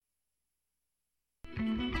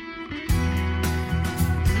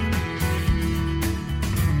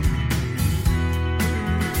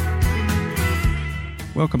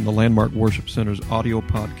Welcome to Landmark Worship Center's audio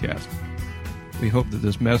podcast. We hope that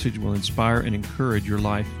this message will inspire and encourage your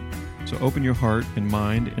life. So open your heart and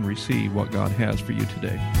mind and receive what God has for you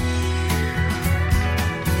today.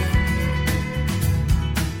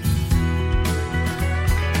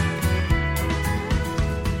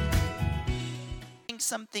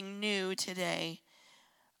 Something new today,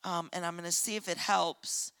 and I'm going to see if it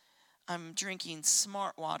helps. I'm drinking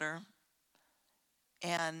smart water,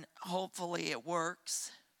 and hopefully it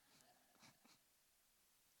works.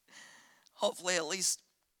 Hopefully at least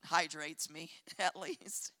hydrates me, at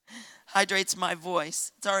least. Hydrates my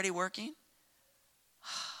voice. It's already working?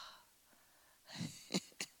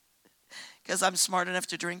 Because I'm smart enough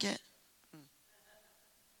to drink it?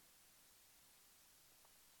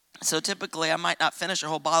 So typically I might not finish a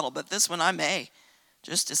whole bottle, but this one I may,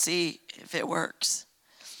 just to see if it works.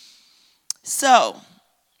 So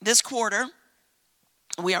this quarter,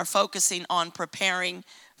 we are focusing on preparing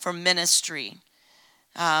for ministry.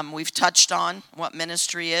 We've touched on what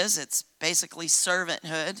ministry is. It's basically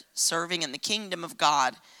servanthood, serving in the kingdom of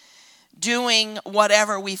God, doing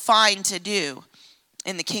whatever we find to do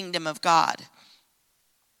in the kingdom of God.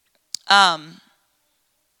 And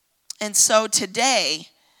so today,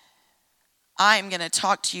 I'm going to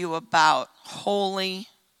talk to you about holy,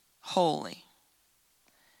 holy.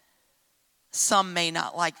 Some may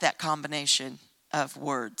not like that combination of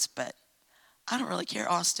words, but I don't really care,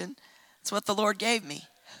 Austin. It's what the Lord gave me.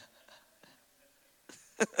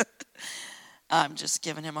 I'm just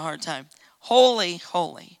giving him a hard time. Holy,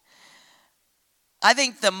 holy. I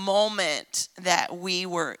think the moment that we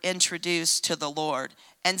were introduced to the Lord,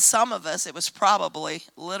 and some of us, it was probably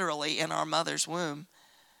literally in our mother's womb.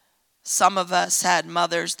 Some of us had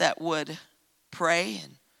mothers that would pray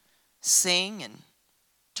and sing and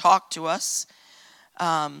talk to us.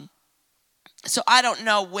 So I don't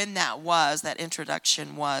know when that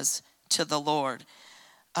introduction was to the Lord.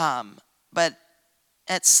 But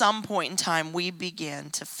at some point in time, we began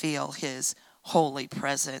to feel his holy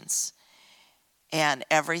presence. And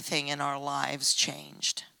everything in our lives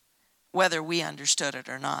changed, whether we understood it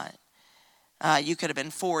or not. You could have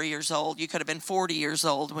been 4 years old. You could have been 40 years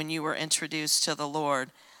old when you were introduced to the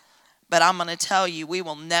Lord. But I'm going to tell you, we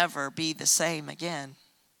will never be the same again.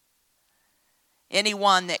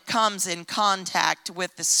 Anyone that comes in contact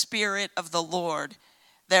with the Spirit of the Lord,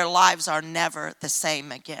 their lives are never the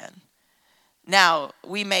same again. Now,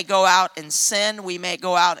 we may go out and sin. We may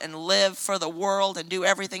go out and live for the world and do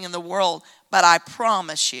everything in the world. But I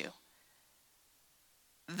promise you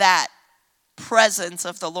that presence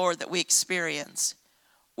of the Lord that we experience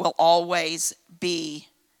will always be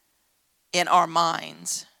in our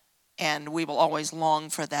minds, and we will always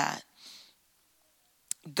long for that.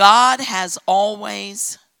 God has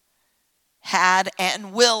always had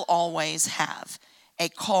and will always have a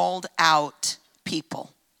called out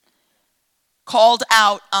people, called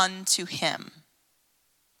out unto him,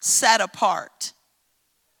 set apart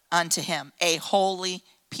unto him, a holy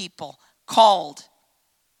people, called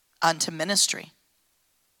unto ministry.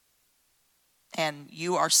 And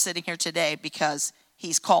you are sitting here today because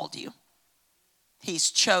he's called you.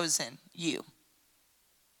 He's chosen you.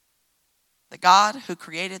 The God who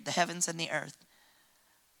created the heavens and the earth.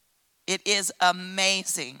 It is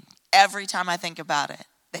amazing every time I think about it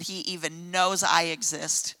that he even knows I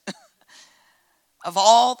exist. Of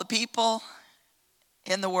all the people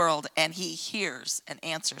in the world, and he hears and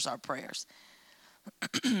answers our prayers.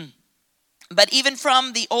 But even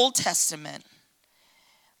from the Old Testament,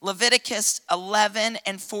 Leviticus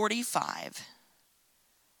 11:45,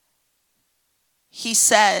 he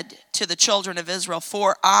said to the children of Israel,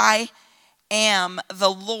 "For I am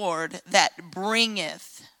the Lord that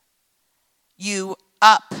bringeth you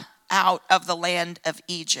up out of the land of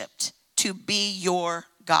Egypt to be your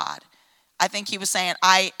God." I think he was saying,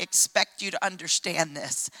 I expect you to understand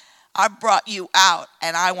this. I brought you out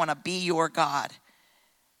and I want to be your God.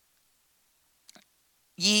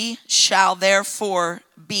 Ye shall therefore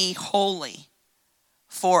be holy,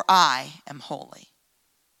 for I am holy.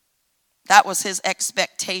 That was his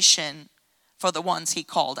expectation for the ones he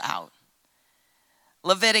called out.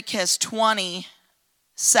 Leviticus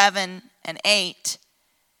 20:7-8,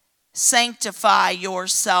 sanctify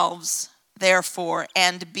yourselves therefore,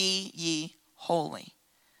 and be ye holy.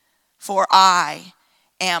 For I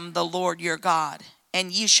am the Lord your God,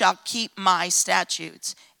 and ye shall keep my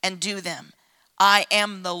statutes and do them. I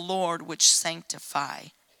am the Lord which sanctify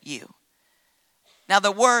you. Now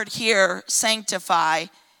the word here, sanctify,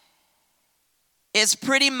 is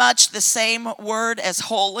pretty much the same word as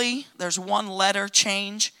holy. There's one letter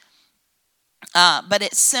change. But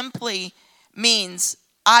it simply means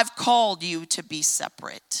I've called you to be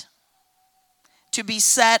separate, to be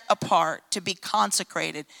set apart, to be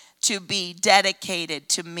consecrated, to be dedicated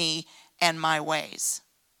to me and my ways.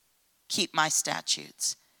 Keep my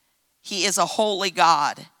statutes. He is a holy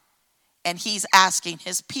God, and he's asking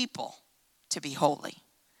his people to be holy.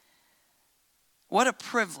 What a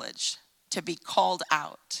privilege to be called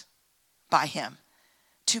out by him,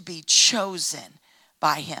 to be chosen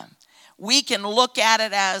by him. We can look at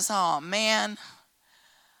it as, oh man,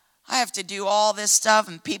 I have to do all this stuff,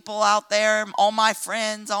 and people out there, all my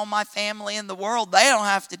friends, all my family in the world, they don't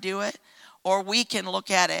have to do it. Or we can look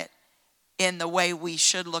at it in the way we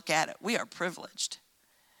should look at it. We are privileged.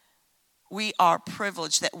 We are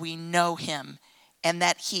privileged that we know him and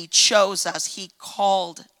that he chose us. He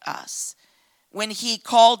called us. When he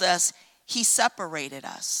called us, he separated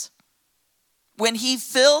us. When he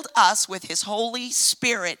filled us with his Holy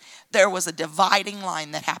Spirit, there was a dividing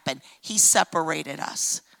line that happened. He separated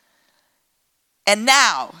us. And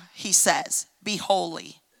now, he says, be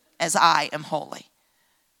holy as I am holy.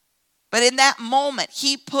 But in that moment,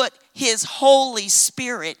 he put his Holy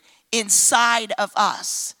Spirit inside of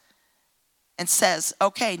us and says,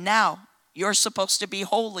 okay, now you're supposed to be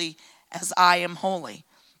holy as I am holy.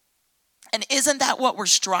 And isn't that what we're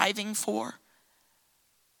striving for?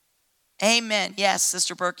 Amen. Yes,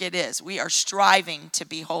 Sister Burk, it is. We are striving to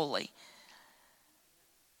be holy.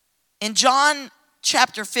 In John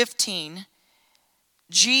chapter 15,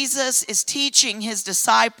 Jesus is teaching his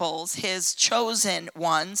disciples, his chosen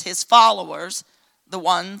ones, his followers, the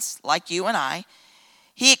ones like you and I.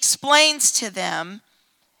 He explains to them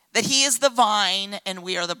that he is the vine and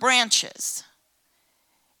we are the branches.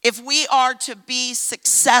 If we are to be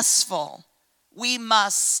successful, we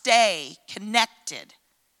must stay connected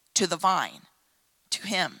to the vine, to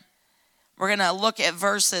him. We're going to look at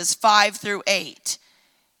verses 5 through 8.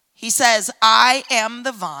 He says, I am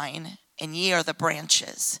the vine, and ye are the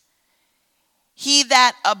branches. He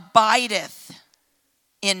that abideth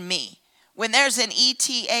in me. When there's an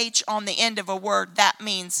ETH on the end of a word, that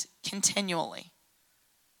means continually.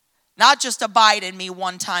 Not just abide in me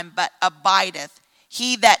one time, but abideth.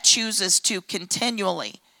 He that chooses to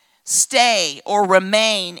continually stay or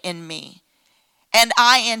remain in me, and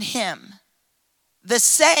I in him, the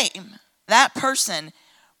same, that person,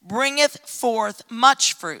 bringeth forth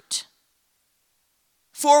much fruit.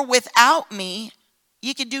 For without me,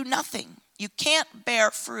 you can do nothing. You can't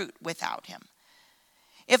bear fruit without him.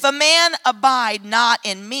 If a man abide not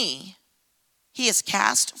in me, he is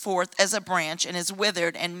cast forth as a branch and is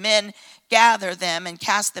withered, and men gather them and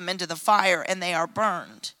cast them into the fire, and they are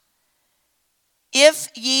burned. If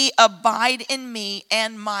ye abide in me,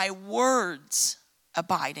 and my words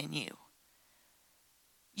abide in you,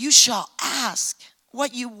 you shall ask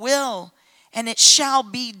what you will, and it shall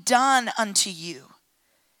be done unto you.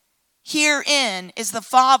 Herein is the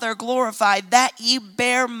Father glorified, that ye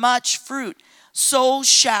bear much fruit, so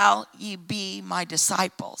shall ye be my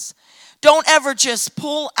disciples. Don't ever just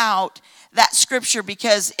pull out that scripture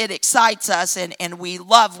because it excites us and we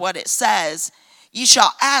love what it says. Ye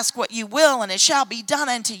shall ask what you will, and it shall be done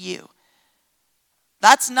unto you.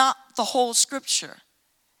 That's not the whole scripture.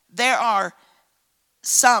 There are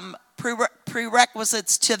some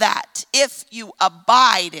prerequisites to that. If you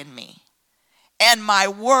abide in me, and my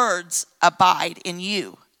words abide in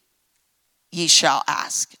you, ye shall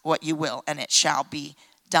ask what you will, and it shall be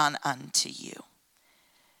done unto you.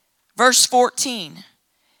 Verse 14,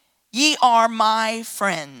 ye are my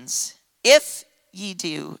friends, if ye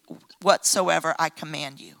do whatsoever I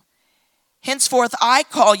command you. Henceforth I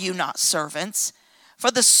call you not servants, for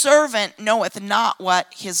the servant knoweth not what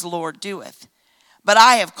his Lord doeth. But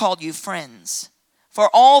I have called you friends. For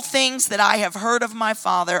all things that I have heard of my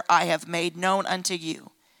Father, I have made known unto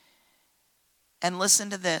you. And listen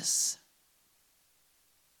to this.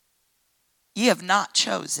 Ye have not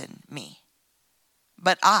chosen me,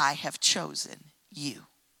 but I have chosen you,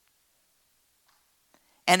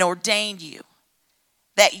 and ordained you,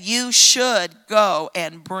 that you should go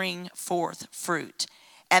and bring forth fruit,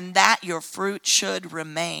 and that your fruit should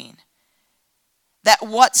remain. That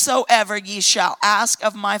whatsoever ye shall ask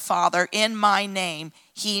of my Father in my name,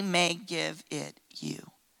 he may give it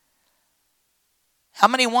you. How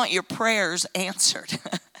many want your prayers answered?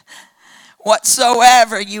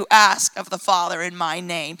 Whatsoever you ask of the Father in my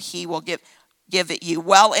name, he will give it you.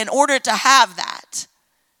 Well, in order to have that,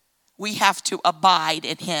 we have to abide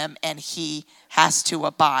in him, and he has to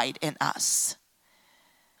abide in us.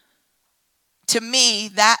 To me,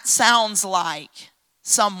 that sounds like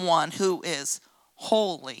someone who is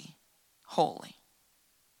holy, holy.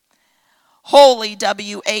 Holy,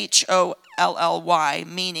 W-H-O-L-L-Y,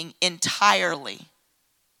 meaning entirely,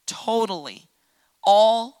 totally,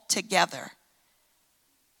 all together.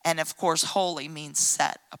 And of course, holy means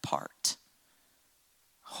set apart.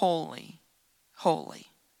 Holy, holy.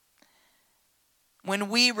 When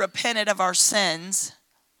we repented of our sins,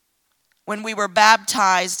 when we were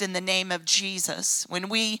baptized in the name of Jesus, when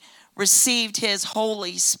we received his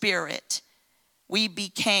Holy Spirit, we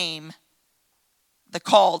became the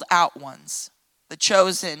called out ones, the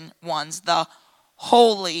chosen ones, the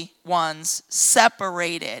holy ones,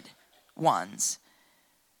 separated ones.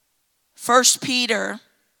 1 Peter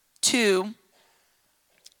 2,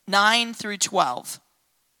 9 through 12.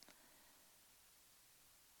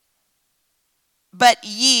 But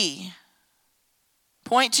ye,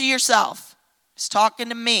 point to yourself, he's talking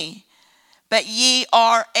to me, but ye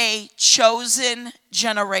are a chosen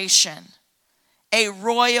generation, a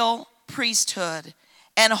royal priesthood,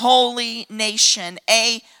 and holy nation,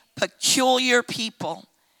 a peculiar people,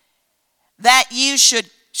 that you should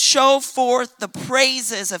show forth the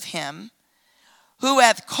praises of him who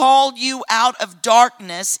hath called you out of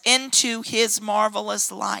darkness into his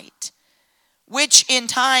marvelous light, which in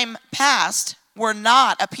time past were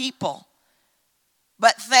not a people,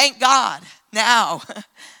 but thank God, now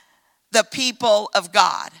the people of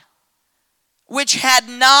God, which had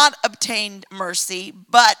not obtained mercy,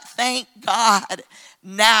 but thank God,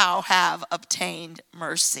 now have obtained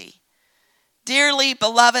mercy. Dearly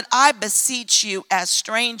beloved, I beseech you as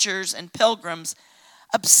strangers and pilgrims,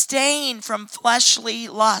 abstain from fleshly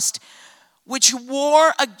lust, which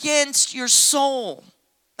war against your soul.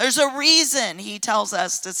 There's a reason he tells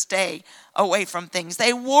us to stay away from things.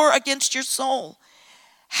 They war against your soul.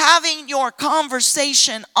 Having your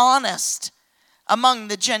conversation honest among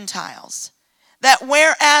the Gentiles, that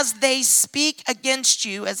whereas they speak against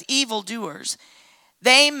you as evildoers,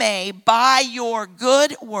 they may by your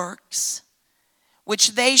good works,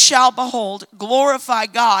 which they shall behold, glorify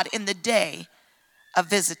God in the day of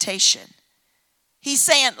visitation. He's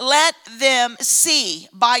saying, let them see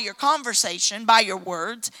by your conversation, by your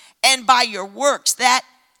words, and by your works that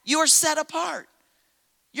you are set apart.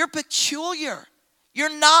 You're peculiar.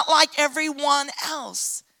 You're not like everyone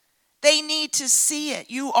else. They need to see it.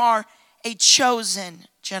 You are a chosen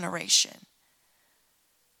generation.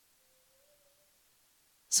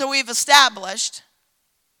 So we've established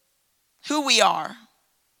who we are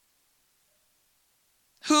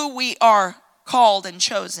called and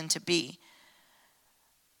chosen to be.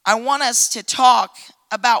 I want us to talk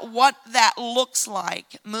about what that looks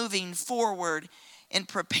like moving forward in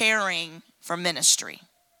preparing for ministry.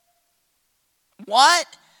 What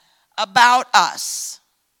about us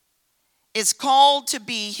is called to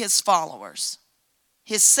be his followers,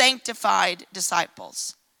 his sanctified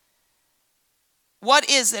disciples? What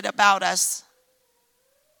is it about us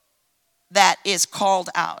that is called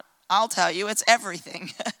out? I'll tell you, it's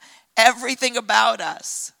everything. Everything about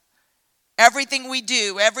us. Everything we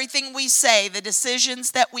do, everything we say, the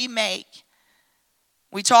decisions that we make.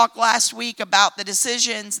 We talked last week about the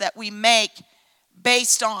decisions that we make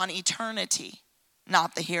based on eternity,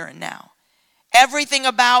 not the here and now. Everything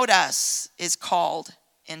about us is called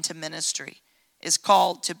into ministry, is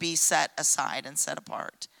called to be set aside and set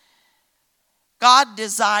apart. God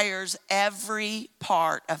desires every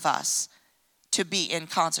part of us to be in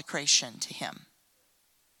consecration to him.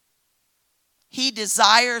 He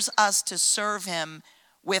desires us to serve him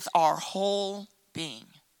with our whole being.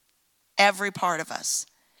 Every part of us.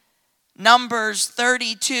 Numbers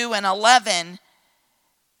 32 and 11,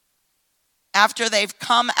 after they've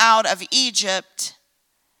come out of Egypt,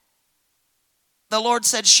 the Lord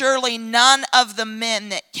said, surely none of the men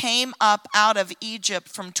that came up out of Egypt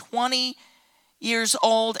from 20 years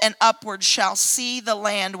old and upward shall see the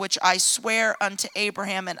land which I swear unto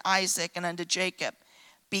Abraham and Isaac and unto Jacob,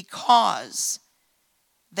 because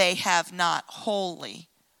they have not wholly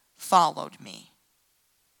followed me.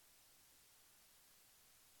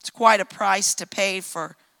 It's quite a price to pay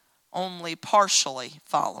for only partially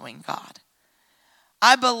following God.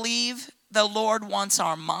 I believe the Lord wants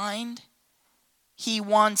our mind. He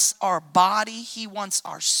wants our body. He wants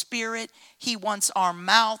our spirit. He wants our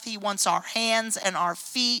mouth. He wants our hands and our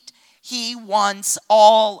feet. He wants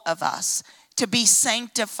all of us to be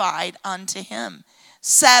sanctified unto him,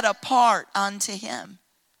 set apart unto him.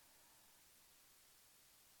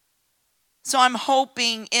 So I'm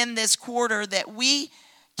hoping in this quarter that we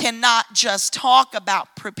can not just talk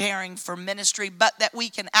about preparing for ministry, but that we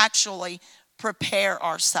can actually prepare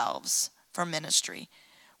ourselves for ministry.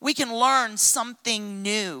 We can learn something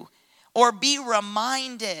new or be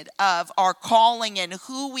reminded of our calling and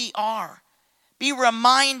who we are. Be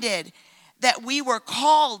reminded that we were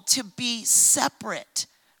called to be separate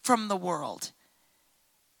from the world,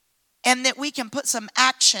 and that we can put some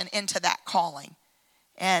action into that calling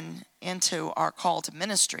and into our call to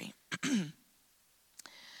ministry.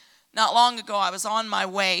 Not long ago, I was on my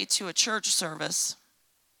way to a church service,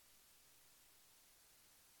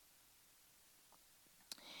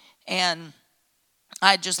 and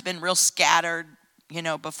I'd just been real scattered,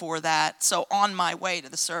 before that. So on my way to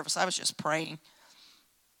the service, I was just praying.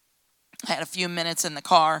 I had a few minutes in the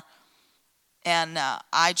car, and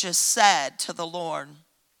I just said to the Lord,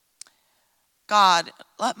 God,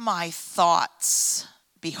 let my thoughts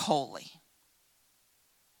be holy.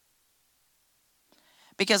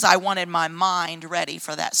 Because I wanted my mind ready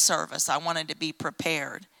for that service. I wanted to be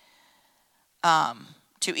prepared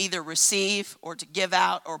to either receive or to give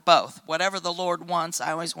out or both. Whatever the Lord wants,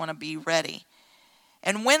 I always want to be ready.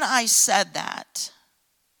 And when I said that,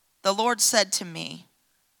 the Lord said to me,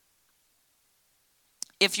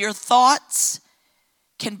 if your thoughts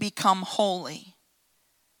can become holy,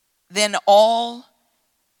 then all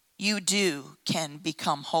you do can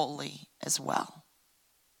become holy as well.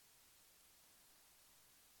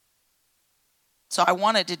 So I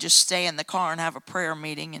wanted to just stay in the car and have a prayer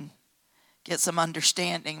meeting and get some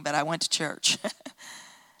understanding, but I went to church.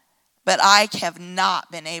 But I have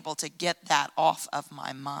not been able to get that off of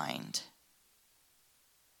my mind.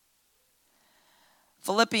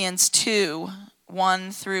 Philippians 2,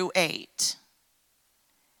 1 through 8.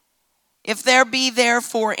 If there be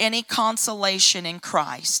therefore any consolation in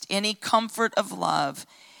Christ, any comfort of love,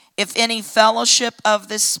 if any fellowship of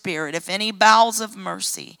the Spirit, if any bowels of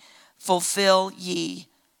mercy, fulfill ye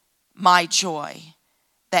my joy,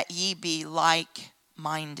 that ye be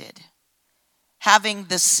like-minded, having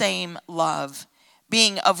the same love,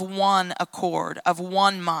 being of one accord, of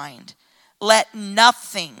one mind. Let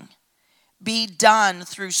nothing be done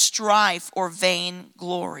through strife or vain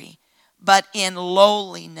glory, but in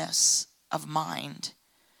lowliness of mind.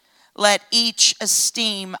 Let each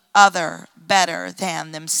esteem other better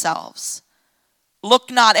than themselves. Look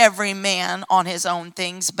not every man on his own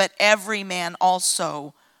things, but every man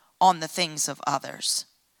also on the things of others.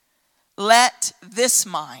 Let this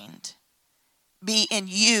mind be in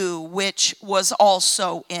you, which was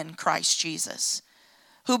also in Christ Jesus,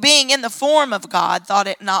 who being in the form of God, thought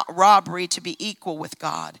it not robbery to be equal with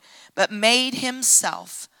God, but made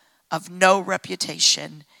himself of no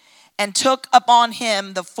reputation, and took upon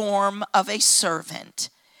him the form of a servant,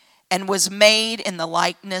 and was made in the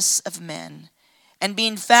likeness of men. And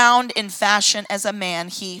being found in fashion as a man,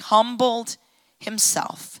 he humbled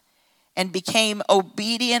himself, and became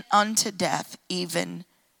obedient unto death, even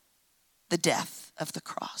the death of the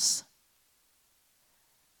cross.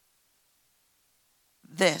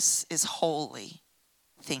 This is holy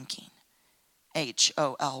thinking.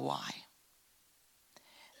 Holy.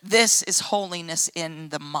 This is holiness in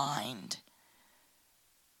the mind.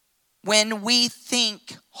 When we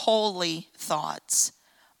think holy thoughts,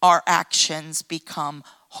 our actions become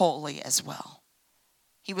holy as well.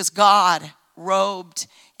 He was God robed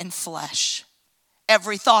in flesh.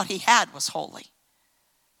 Every thought he had was holy.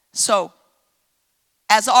 So,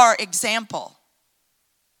 as our example,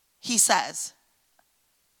 he says,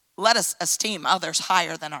 let us esteem others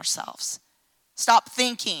higher than ourselves. Stop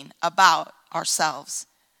thinking about ourselves.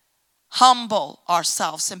 Humble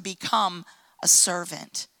ourselves and become a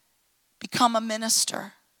servant. Become a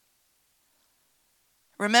minister.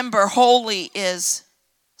 Remember, holy is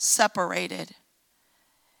separated.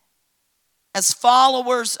 As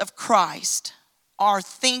followers of Christ, our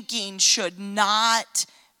thinking should not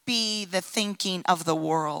be the thinking of the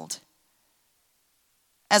world.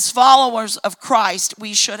 As followers of Christ,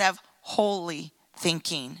 we should have holy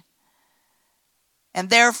thinking. And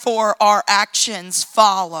therefore, our actions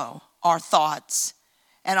follow our thoughts,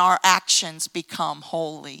 and our actions become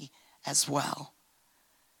holy as well.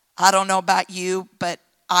 I don't know about you, but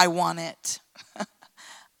I want it.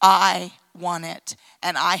 I want it.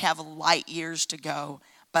 And I have light years to go,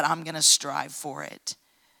 but I'm going to strive for it.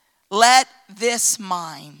 Let this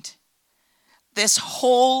mind, this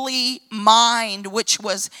holy mind which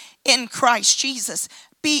was in Christ Jesus,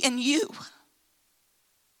 be in you.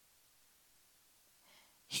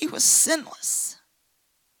 He was sinless.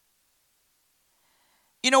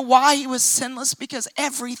 You know why he was sinless? Because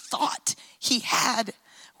every thought he had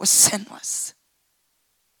was sinless.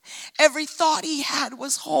 Every thought he had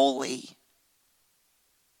was holy.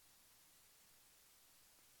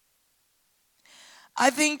 I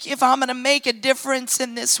think if I'm going to make a difference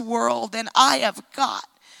in this world, then I have got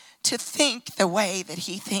to think the way that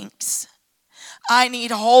he thinks. I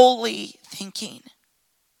need holy thinking.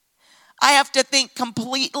 I have to think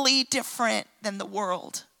completely different than the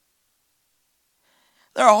world.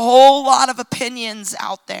 There are a whole lot of opinions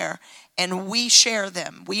out there, and we share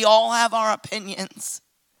them. We all have our opinions.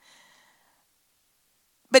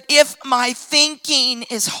 But if my thinking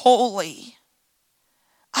is holy,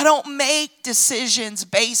 I don't make decisions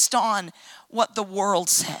based on what the world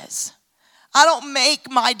says. I don't make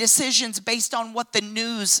my decisions based on what the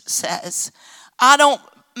news says. I don't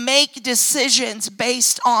make decisions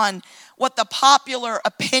based on what the popular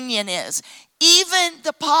opinion is. Even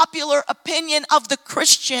the popular opinion of the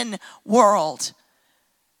Christian world.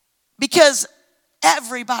 Because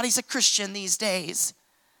everybody's a Christian these days.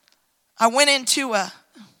 I went into a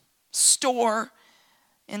store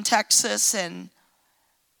in Texas and,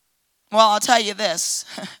 well, I'll tell you this.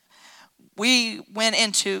 We went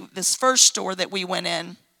into this first store that we went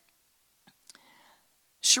in.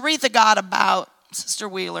 Sharitha got about, Sister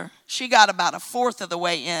Wheeler, she got about a fourth of the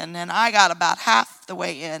way in, and I got about half the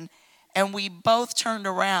way in, and we both turned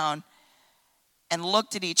around and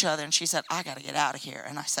looked at each other, and she said, I got to get out of here.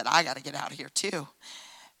 And I said, I got to get out of here too.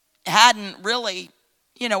 It hadn't really,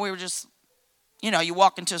 we were just, you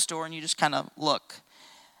walk into a store and you just kind of look.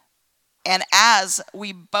 And as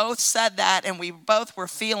we both said that, and we both were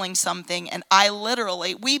feeling something, and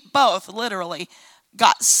we both literally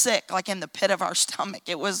got sick, like in the pit of our stomach.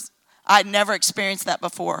 I'd never experienced that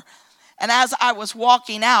before. And as I was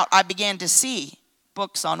walking out, I began to see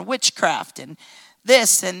books on witchcraft and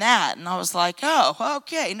this and that. And I was like, oh,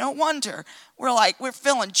 okay, no wonder. We're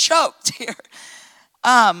feeling choked here.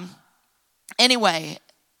 Anyway,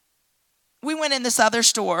 we went in this other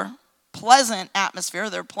store. Pleasant atmosphere.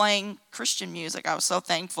 They're playing Christian music. I was so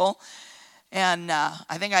thankful. And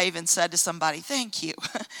I think I even said to somebody, thank you.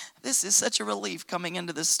 This is such a relief coming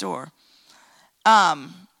into this store.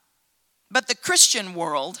 But the Christian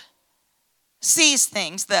world sees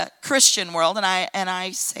things, the Christian world, and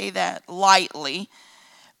I say that lightly,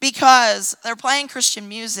 because they're playing Christian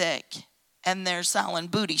music and they're selling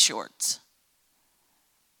booty shorts.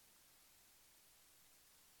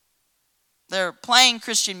 They're playing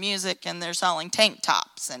Christian music and they're selling tank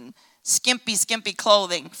tops and skimpy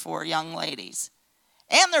clothing for young ladies.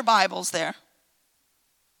 And their Bibles there.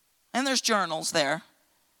 And there's journals there.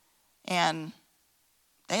 And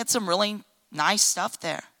they had some really nice stuff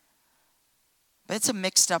there. But it's a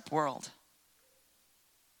mixed up world.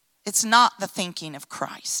 It's not the thinking of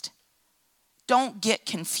Christ. Don't get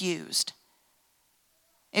confused.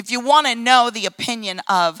 If you want to know the opinion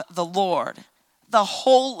of the Lord, the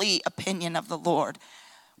holy opinion of the Lord,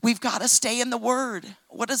 we've got to stay in the Word.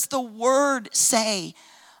 What does the Word say?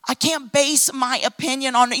 I can't base my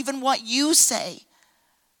opinion on even what you say.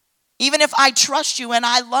 Even if I trust you and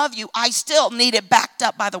I love you, I still need it backed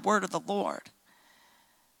up by the Word of the Lord.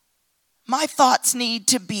 My thoughts need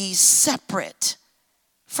to be separate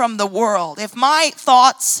from the world. If my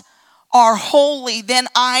thoughts are holy, then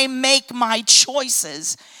I make my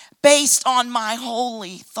choices based on my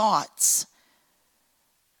holy thoughts.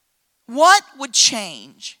 What would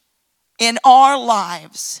change in our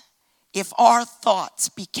lives if our thoughts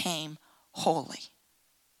became holy?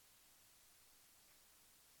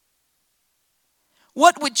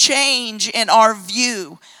 What would change in our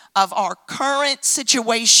view of our current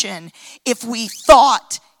situation if we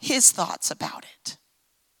thought his thoughts about it?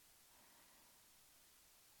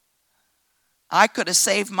 I could have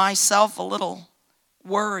saved myself a little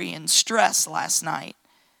worry and stress last night.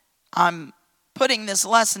 I'm putting this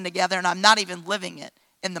lesson together and I'm not even living it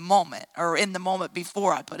in the moment, or in the moment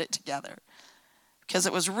before I put it together, because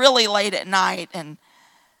it was really late at night and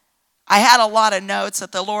I had a lot of notes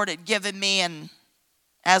that the Lord had given me. And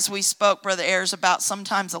as we spoke, Brother Ayers, about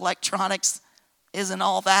sometimes electronics isn't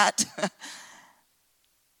all that.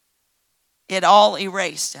 It all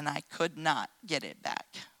erased and I could not get it back.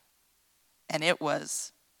 And it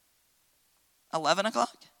was 11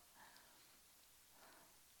 o'clock.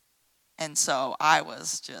 And so I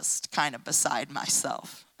was just kind of beside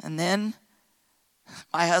myself. And then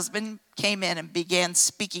my husband came in and began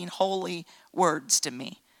speaking holy words to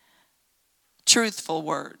me. Truthful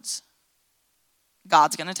words.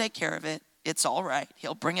 God's going to take care of it. It's all right.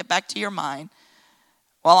 He'll bring it back to your mind.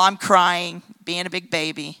 While I'm crying, being a big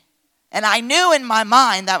baby. And I knew in my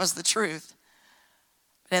mind that was the truth.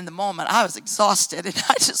 But in the moment, I was exhausted and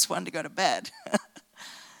I just wanted to go to bed.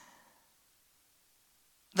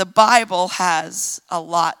 The Bible has a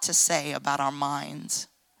lot to say about our minds.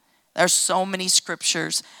 There's so many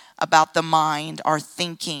scriptures about the mind, our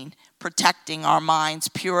thinking, protecting our minds,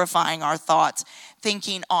 purifying our thoughts,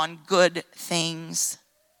 thinking on good things.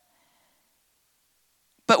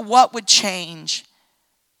 But what would change?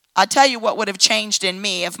 I tell you what would have changed in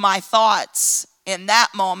me if my thoughts in that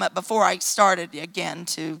moment, before I started again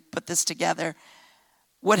to put this together,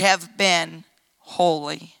 would have been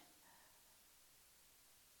holy.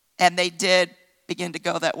 And they did begin to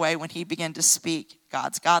go that way when he began to speak.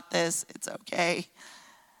 God's got this. It's okay.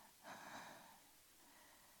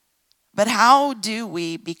 But how do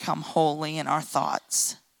we become holy in our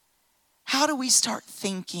thoughts? How do we start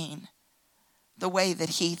thinking the way that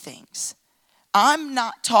he thinks? I'm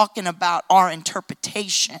not talking about our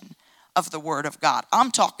interpretation of the Word of God. I'm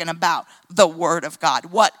talking about the Word of God,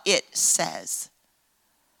 what it says.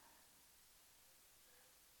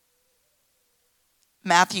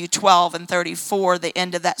 Matthew 12:34, the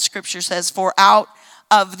end of that scripture says, "For out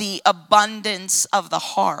of the abundance of the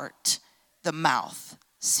heart, the mouth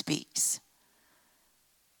speaks."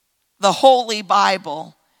 The Holy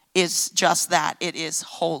Bible is just that. It is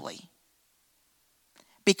holy.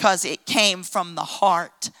 Because it came from the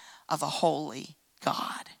heart of a holy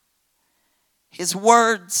God. His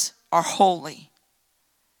words are holy.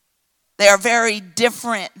 They are very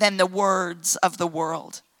different than the words of the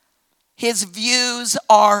world. His views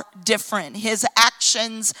are different. His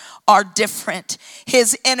actions are different.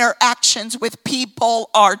 His interactions with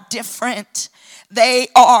people are different. They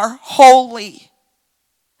are holy.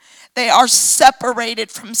 They are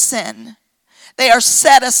separated from sin. They are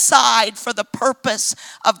set aside for the purpose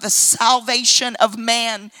of the salvation of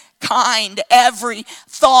mankind. Every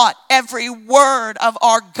thought, every word of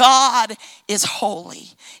our God is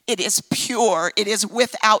holy. It is pure. It is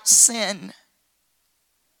without sin.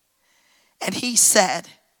 And he said,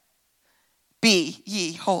 "Be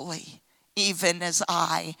ye holy, even as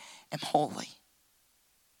I am holy."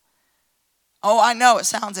 Oh, I know it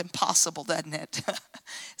sounds impossible, doesn't it?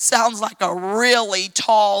 Sounds like a really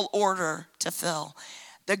tall order to fill.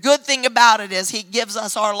 The good thing about it is he gives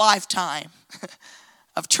us our lifetime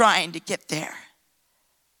of trying to get there.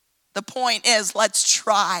 The point is, let's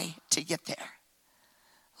try to get there.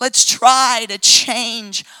 Let's try to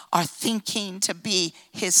change our thinking to be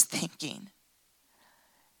his thinking.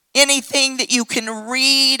 Anything that you can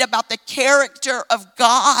read about the character of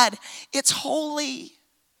God, it's holy.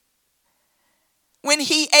 When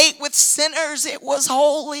he ate with sinners, it was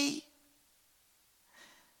holy.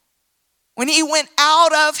 When he went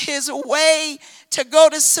out of his way to go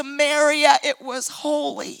to Samaria, it was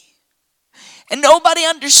holy. And nobody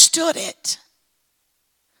understood it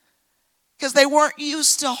because they weren't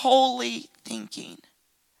used to holy thinking.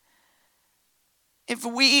 If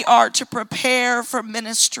we are to prepare for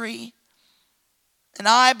ministry, and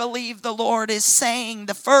I believe the Lord is saying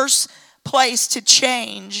the first place to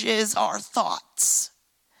change is our thoughts.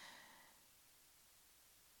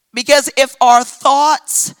 Because if our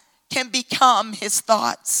thoughts can become his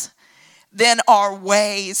thoughts, then our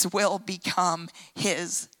ways will become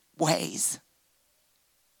his ways.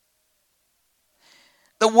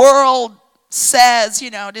 The world says,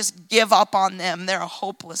 just give up on them. They're a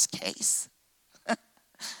hopeless case.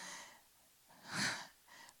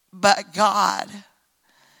 But God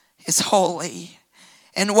is holy.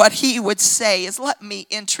 And what he would say is, let me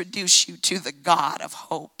introduce you to the God of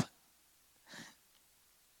hope.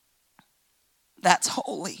 That's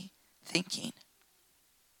holy thinking.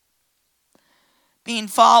 Being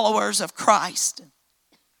followers of Christ.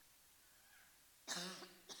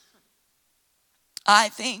 I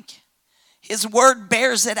think his word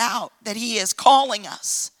bears it out that he is calling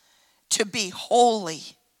us to be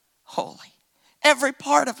holy, holy. Every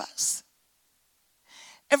part of us.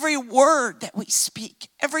 Every word that we speak,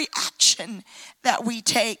 every action that we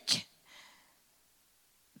take,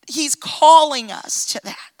 he's calling us to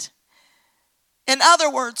that. In other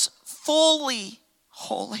words, fully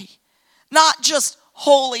holy. Not just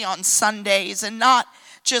holy on Sundays and not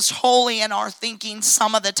just holy in our thinking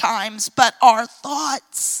some of the times, but our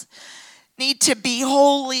thoughts need to be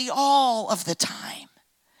holy all of the time.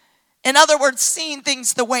 In other words, seeing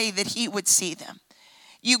things the way that he would see them.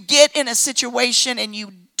 You get in a situation and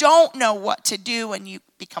you don't know what to do and you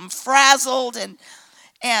become frazzled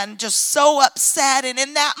and just so upset. And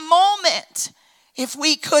in that moment, if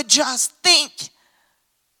we could just think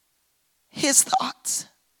his thoughts,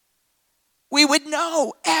 we would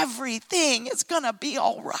know everything is going to be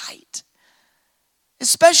all right.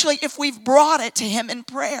 Especially if we've brought it to him in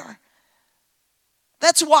prayer.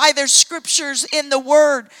 That's why there's scriptures in the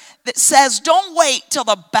word that says, don't wait till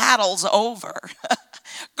the battle's over.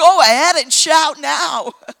 Go ahead and shout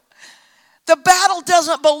now. The battle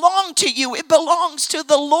doesn't belong to you. It belongs to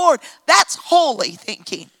the Lord. That's holy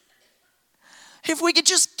thinking. If we could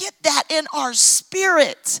just get that in our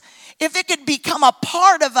spirits, if it could become a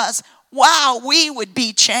part of us, wow, we would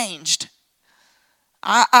be changed.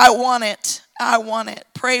 I want it. I want it.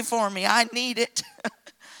 Pray for me. I need it.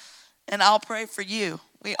 And I'll pray for you.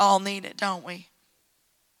 We all need it, don't we?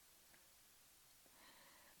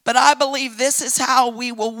 But I believe this is how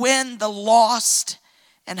we will win the lost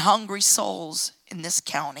and hungry souls in this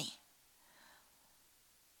county.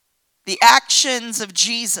 The actions of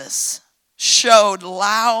Jesus showed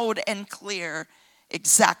loud and clear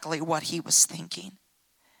exactly what he was thinking.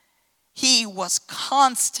 He was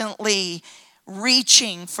constantly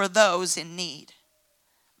reaching for those in need,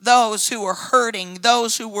 those who were hurting,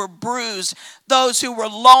 those who were bruised, those who were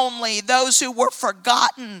lonely, those who were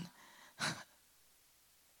forgotten.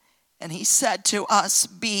 And he said to us,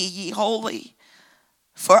 "Be ye holy,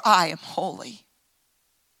 for I am holy."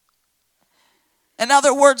 In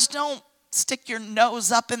other words, don't stick your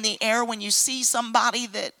nose up in the air when you see somebody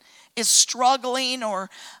that is struggling or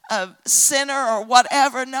a sinner or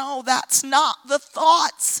whatever. No, that's not the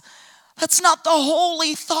thoughts. That's not the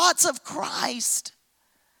holy thoughts of Christ.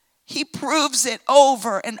 He proves it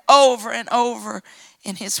over and over and over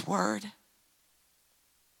in his word.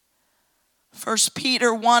 1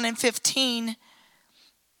 Peter 1:15.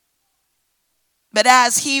 But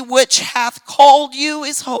as he which hath called you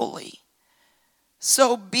is holy,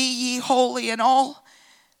 so be ye holy in all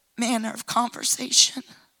manner of conversation.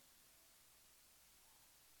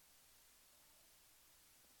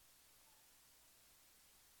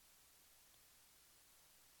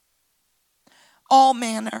 All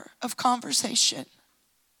manner of conversation.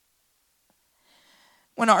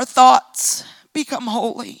 When our thoughts become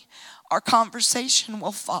holy, our conversation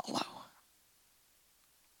will follow.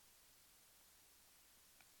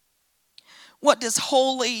 What does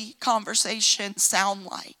holy conversation sound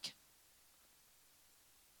like?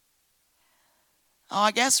 Oh,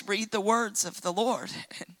 I guess read the words of the Lord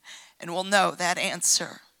and we'll know that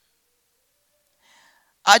answer.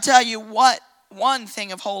 I tell you what, one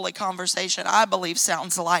thing of holy conversation I believe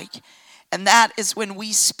sounds like, and that is when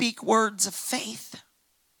we speak words of faith.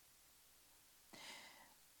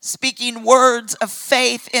 Speaking words of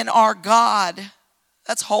faith in our God,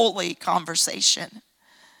 that's holy conversation.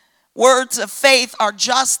 Words of faith are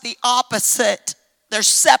just the opposite. They're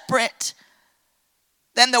separate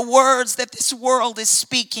than the words that this world is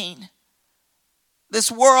speaking. This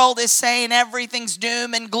world is saying everything's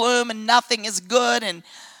doom and gloom and nothing is good and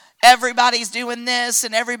everybody's doing this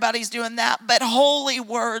and everybody's doing that. But holy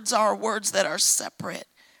words are words that are separate.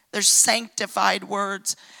 They're sanctified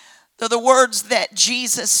words. They're the words that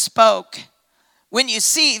Jesus spoke. When you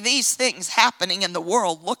see these things happening in the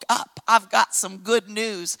world, look up. I've got some good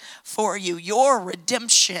news for you. Your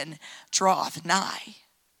redemption draweth nigh.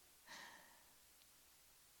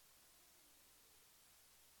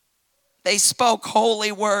 They spoke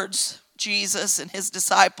holy words, Jesus and his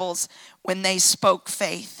disciples, when they spoke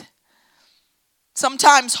faith.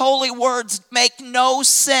 Sometimes holy words make no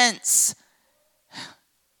sense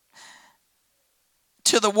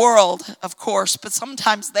to the world, of course, but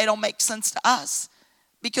sometimes they don't make sense to us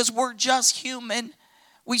because we're just human.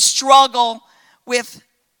 We struggle with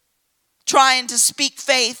trying to speak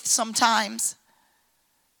faith sometimes.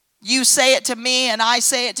 You say it to me and I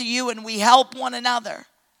say it to you and we help one another.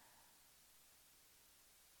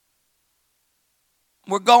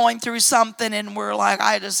 We're going through something and we're like,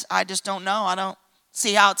 I just don't know. I don't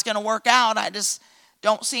see how it's going to work out. I just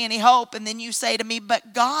don't see any hope. And then you say to me,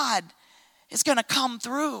 but God is going to come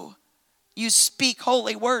through. You speak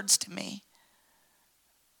holy words to me.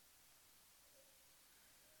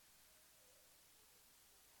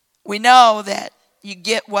 We know that you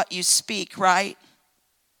get what you speak, right?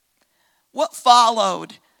 What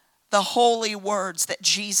followed the holy words that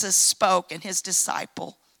Jesus spoke and his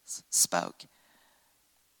disciples spoke?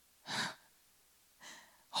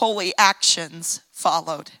 Holy actions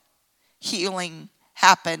followed. Healing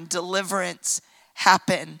happened. Deliverance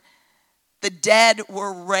happened. The dead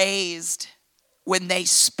were raised when they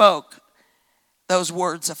spoke those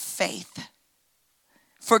words of faith.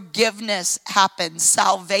 Forgiveness happened.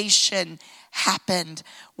 Salvation happened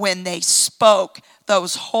when they spoke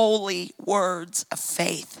those holy words of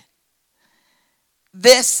faith.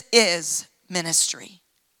 This is ministry.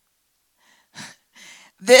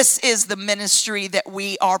 This is the ministry that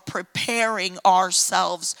we are preparing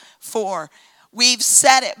ourselves for. We've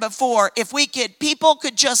said it before. If people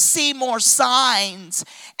could just see more signs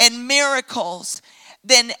and miracles,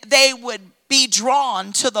 then they would be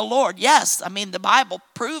drawn to the Lord. Yes, I mean, the Bible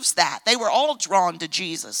proves that. They were all drawn to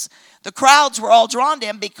Jesus. The crowds were all drawn to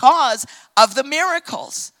him because of the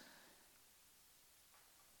miracles.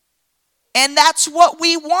 And that's what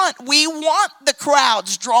we want. We want the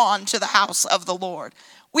crowds drawn to the house of the Lord.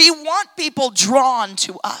 We want people drawn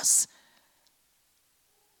to us.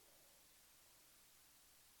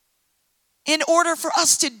 In order for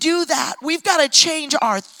us to do that, we've got to change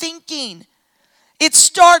our thinking. It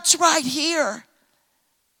starts right here.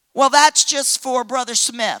 Well, that's just for Brother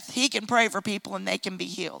Smith. He can pray for people and they can be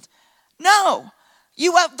healed. No,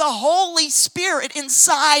 you have the Holy Spirit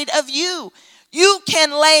inside of you. You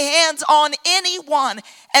can lay hands on anyone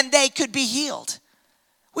and they could be healed.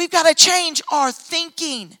 We've got to change our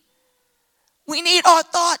thinking. We need our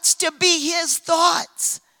thoughts to be His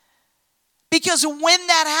thoughts. Because when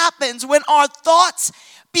that happens, when our thoughts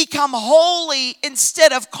become holy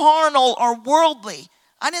instead of carnal or worldly,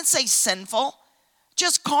 I didn't say sinful,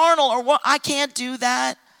 just carnal or what? I can't do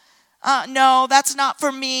that. No, that's not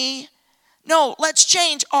for me. No, let's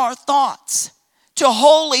change our thoughts to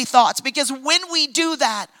holy thoughts, because when we do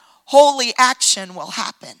that, holy action will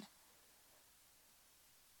happen.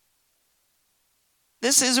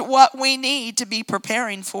 This is what we need to be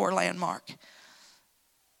preparing for, Landmark.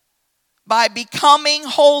 By becoming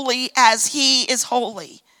holy as He is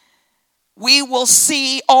holy, we will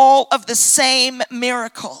see all of the same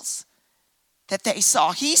miracles that they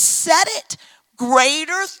saw. He said it,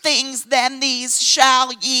 greater things than these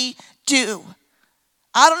shall ye do.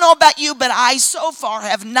 I don't know about you, but I so far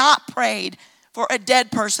have not prayed for a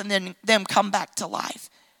dead person and them come back to life.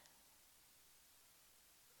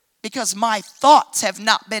 Because my thoughts have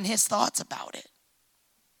not been His thoughts about it.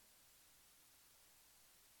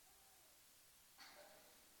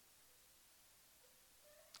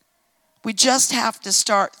 We just have to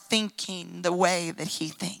start thinking the way that He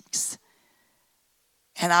thinks.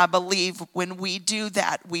 And I believe when we do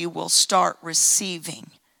that, we will start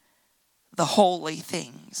receiving the holy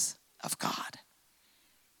things of God.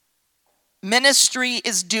 Ministry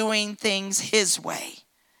is doing things His way,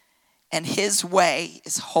 and His way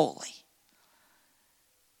is holy.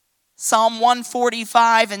 Psalm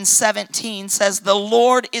 145:17 says, "The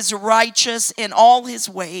Lord is righteous in all His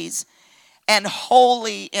ways, and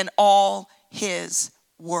holy in all His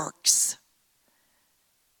works."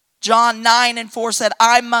 John 9:4 said,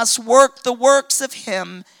 "I must work the works of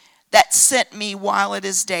Him that sent me while it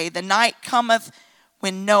is day. The night cometh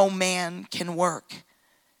when no man can work."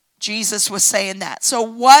 Jesus was saying that. So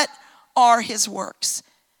what are His works?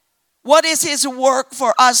 What is His work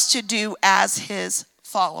for us to do as His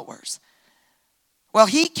followers? Well,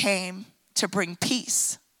 He came to bring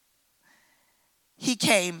peace. He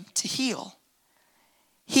came to heal.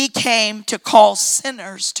 He came to call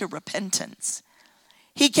sinners to repentance.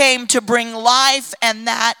 He came to bring life, and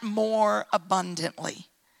that more abundantly.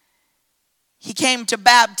 He came to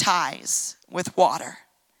baptize with water.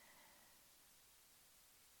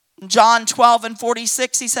 In John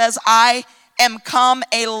 12:46, He says, "I am come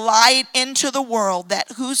a light into the world,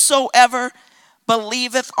 that whosoever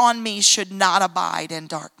believeth on me should not abide in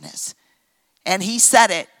darkness." And He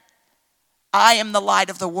said it, "I am the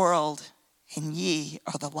light of the world, and ye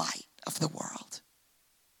are the light of the world."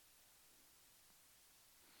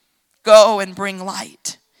 Go and bring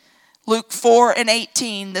light. Luke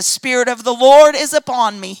 4:18, "The Spirit of the Lord is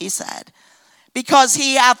upon me," He said, "because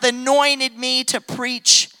He hath anointed me to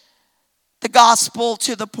preach the gospel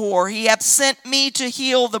to the poor. He hath sent me to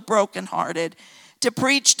heal the brokenhearted, to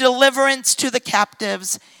preach deliverance to the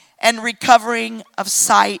captives, and recovering of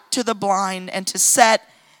sight to the blind, and to set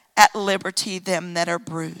at liberty them that are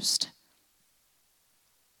bruised."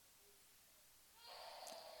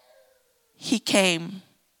 He came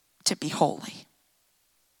to be holy.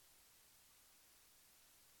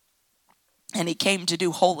 And He came to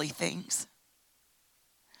do holy things.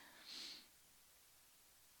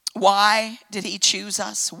 Why did He choose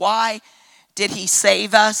us? Why did He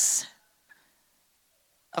save us?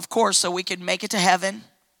 Of course, so we could make it to heaven,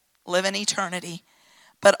 live in eternity,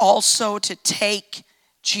 but also to take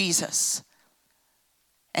Jesus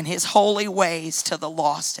and His holy ways to the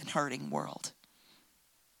lost and hurting world.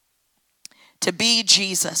 To be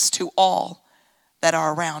Jesus to all that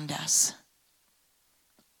are around us.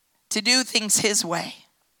 To do things His way.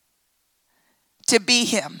 To be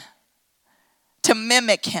Him. To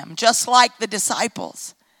mimic Him, just like the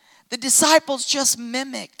disciples. The disciples just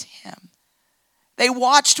mimicked Him. They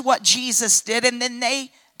watched what Jesus did, and then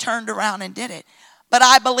they turned around and did it. But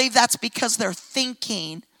I believe that's because they're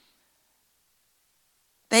thinking.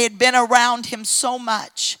 They had been around Him so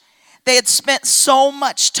much. They had spent so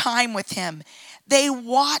much time with Him. They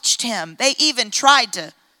watched Him. They even tried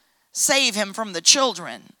to save Him from the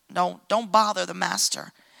children. Don't bother the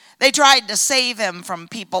master. They tried to save Him from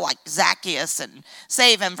people like Zacchaeus, and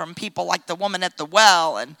save Him from people like the woman at the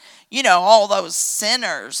well, and all those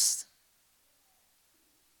sinners.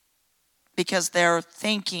 because their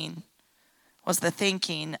thinking was the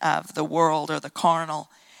thinking of the world or the carnal.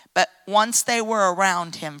 But once they were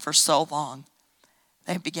around him for so long,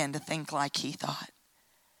 they began to think like he thought.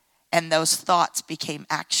 And those thoughts became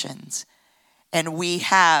actions. And we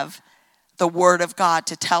have the word of God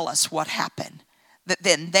to tell us what happened. That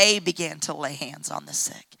then they began to lay hands on the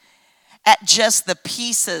sick. At just the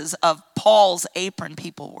pieces of Paul's apron,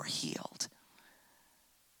 people were healed.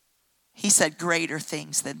 He said, greater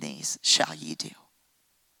things than these shall ye do.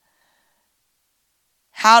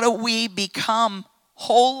 How do we become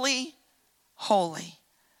holy? Holy.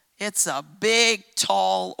 It's a big,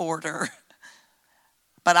 tall order,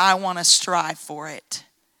 but I want to strive for it.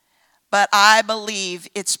 But I believe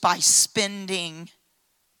it's by spending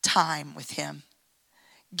time with him,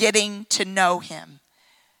 getting to know him,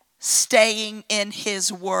 staying in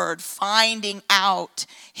his word, finding out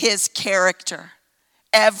his character.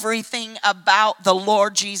 Everything about the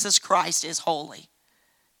Lord Jesus Christ is holy.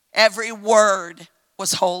 Every word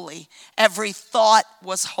was holy. Every thought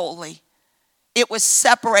was holy. It was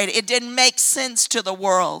separated. It didn't make sense to the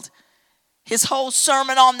world. His whole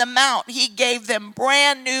Sermon on the Mount, he gave them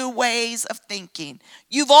brand new ways of thinking.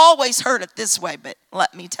 You've always heard it this way, but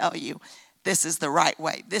let me tell you, this is the right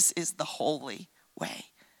way. This is the holy way.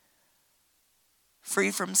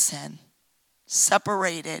 Free from sin,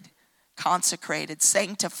 separated, consecrated,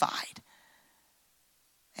 sanctified.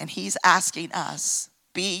 And he's asking us,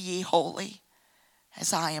 be ye holy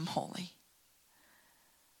as I am holy.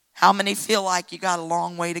 How many feel like you got a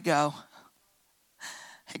long way to go?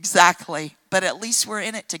 Exactly. But at least we're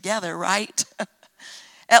in it together, right?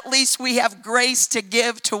 At least we have grace to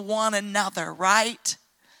give to one another, right?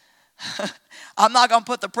 I'm not going to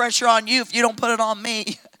put the pressure on you if you don't put it on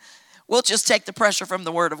me. We'll just take the pressure from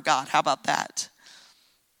the Word of God. How about that?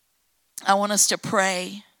 I want us to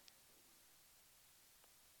pray.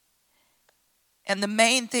 And the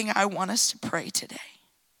main thing I want us to pray today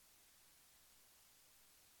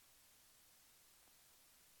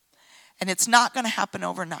and it's not going to happen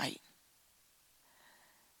overnight.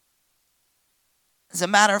 As a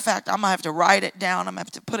matter of fact, I'm going to have to write it down. I'm going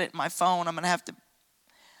to have to put it in my phone.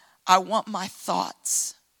 I want my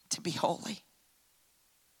thoughts to be holy.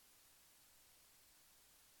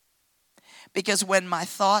 Because when my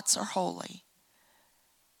thoughts are holy,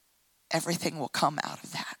 everything will come out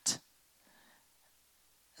of that.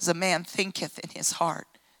 As a man thinketh in his heart,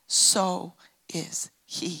 so is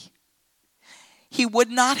he. He would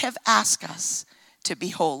not have asked us to be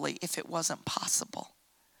holy if it wasn't possible.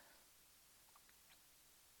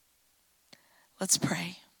 Let's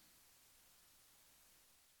pray.